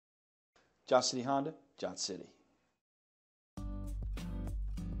Johnson City Honda, Johnson City.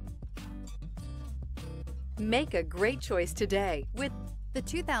 Make a great choice today with the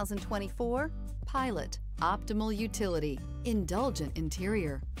 2024 Pilot. Optimal utility, indulgent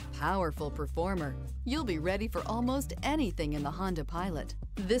interior, powerful performer. You'll be ready for almost anything in the Honda Pilot.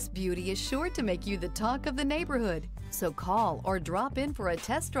 This beauty is sure to make you the talk of the neighborhood. So call or drop in for a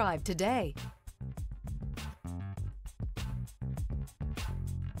test drive today.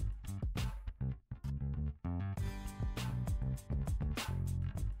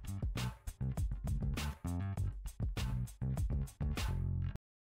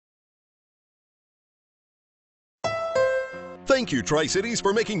 Thank you, Tri-Cities,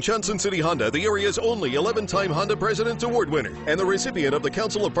 for making Johnson City Honda the area's only 11-time Honda President's Award winner and the recipient of the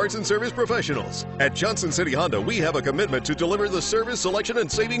Council of Parts and Service Professionals. At Johnson City Honda, we have a commitment to deliver the service, selection, and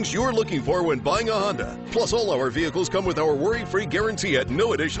savings you're looking for when buying a Honda. Plus, all our vehicles come with our worry-free guarantee at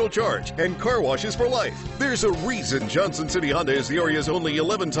no additional charge and car washes for life. There's a reason Johnson City Honda is the area's only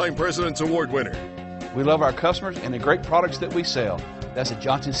 11-time President's Award winner. We love our customers and the great products that we sell. That's the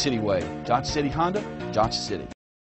Johnson City way. Johnson City Honda, Johnson City.